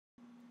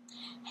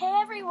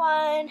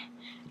everyone,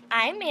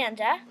 I'm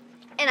Manda.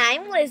 And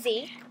I'm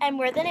Lizzy. And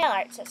we're the Nail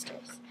Art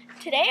Sisters.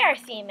 Today our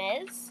theme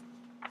is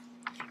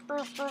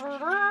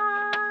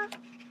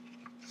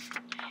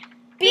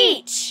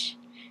beach.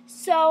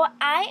 So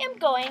I am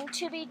going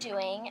to be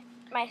doing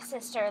my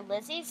sister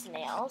Lizzy's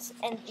nails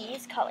in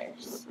these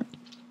colors.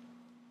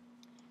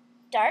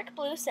 Dark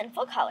blue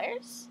Sinful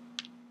Colors,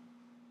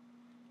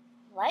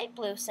 light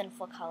blue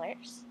Sinful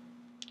Colors,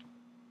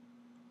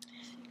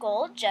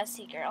 gold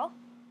Jessie Girl,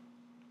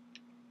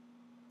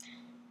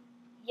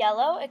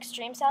 yellow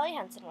Extreme Sally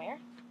Henson Wear,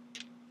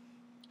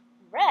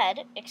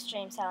 red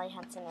Extreme Sally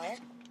Henson Wear,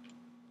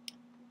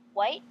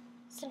 white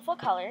Sinful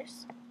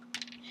Colors,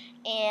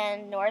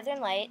 and Northern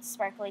Lights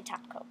Sparkly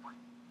Top Coat.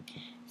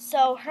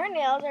 So her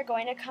nails are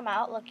going to come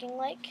out looking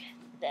like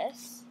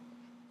this.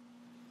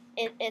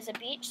 It is a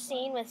beach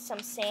scene with some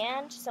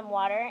sand, some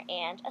water,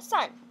 and a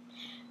sun.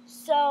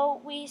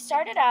 So we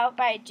started out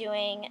by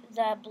doing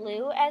the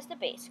blue as the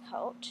base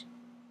coat.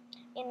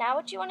 And now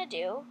what you want to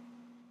do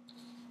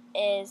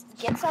is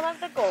get some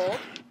of the gold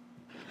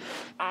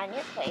on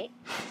your plate.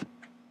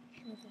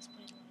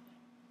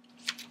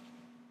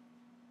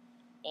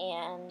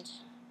 And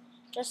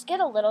just get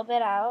a little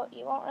bit out.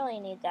 You won't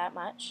really need that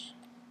much.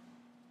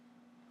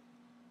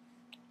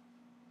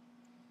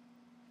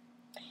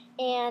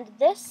 And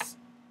this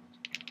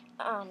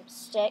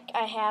stick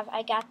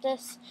I got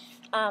this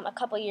a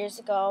couple years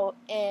ago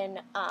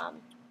in a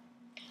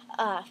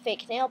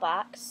fake nail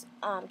box,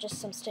 just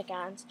some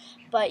stick-ons.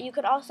 But you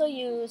could also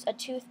use a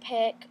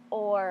toothpick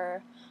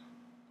or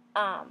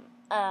a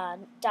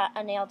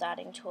nail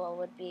dotting tool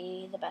would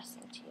be the best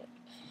thing to use.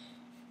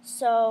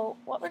 So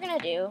what we're going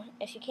to do,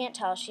 if you can't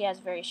tell, she has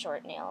very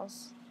short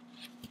nails.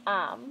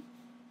 But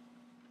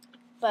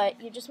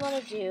you just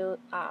want to do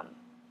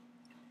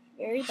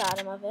very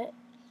bottom of it.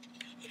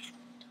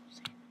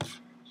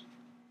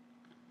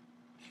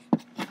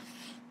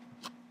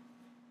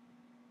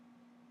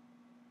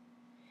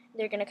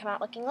 They're going to come out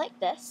looking like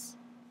this.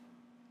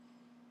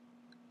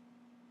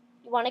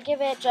 You want to give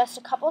it just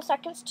a couple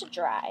seconds to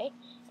dry.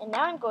 And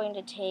now I'm going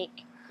to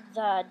take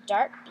the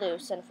dark blue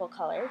Sinful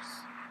Colors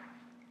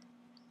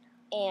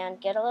and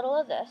get a little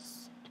of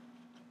this.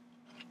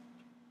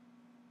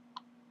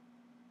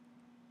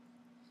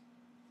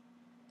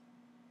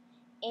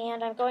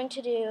 And I'm going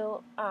to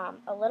do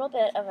a little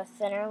bit of a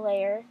thinner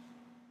layer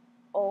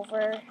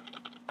over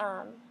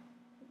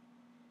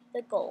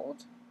the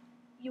gold.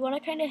 You want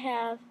to kind of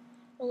have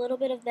a little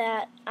bit of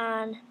that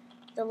on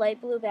the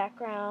light blue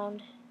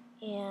background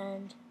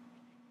and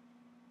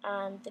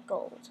on the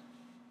gold.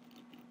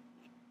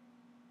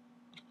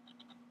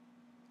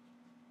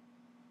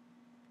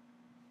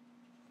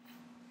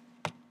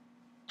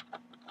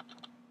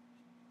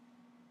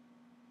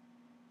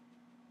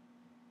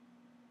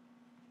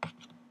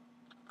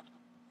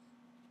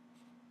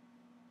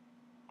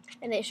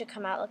 And they should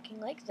come out looking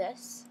like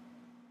this.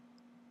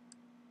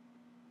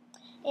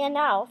 And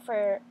now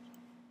for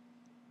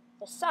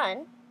the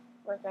sun,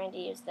 we're going to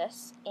use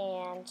this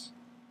and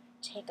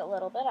take a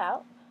little bit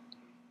out.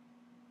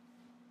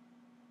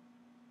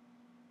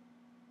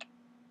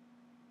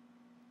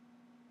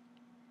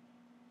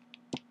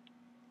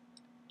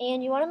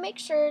 And you want to make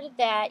sure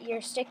that your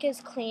stick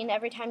is clean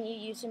every time you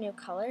use a new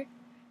color,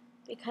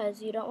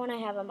 because you don't want to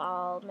have them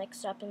all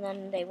mixed up and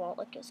then they won't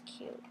look as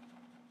cute.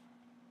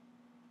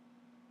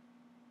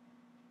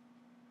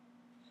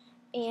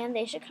 And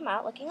they should come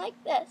out looking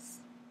like this.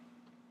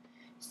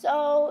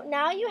 So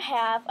now you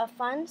have a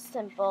fun,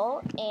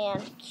 simple,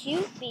 and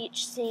cute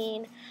beach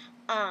scene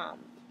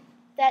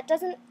that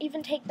doesn't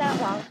even take that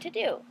long to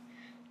do.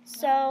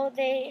 So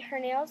her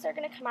nails are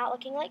going to come out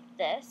looking like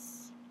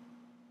this.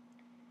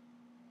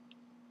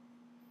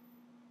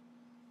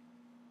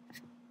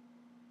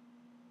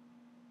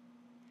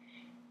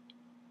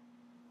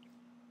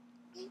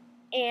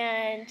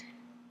 And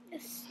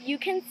you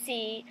can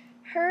see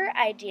her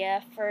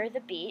idea for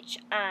the beach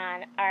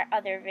on our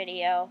other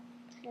video,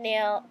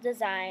 Nail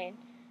Design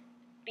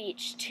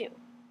Beach 2.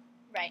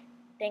 Right.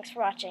 Thanks for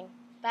watching.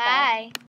 Bye.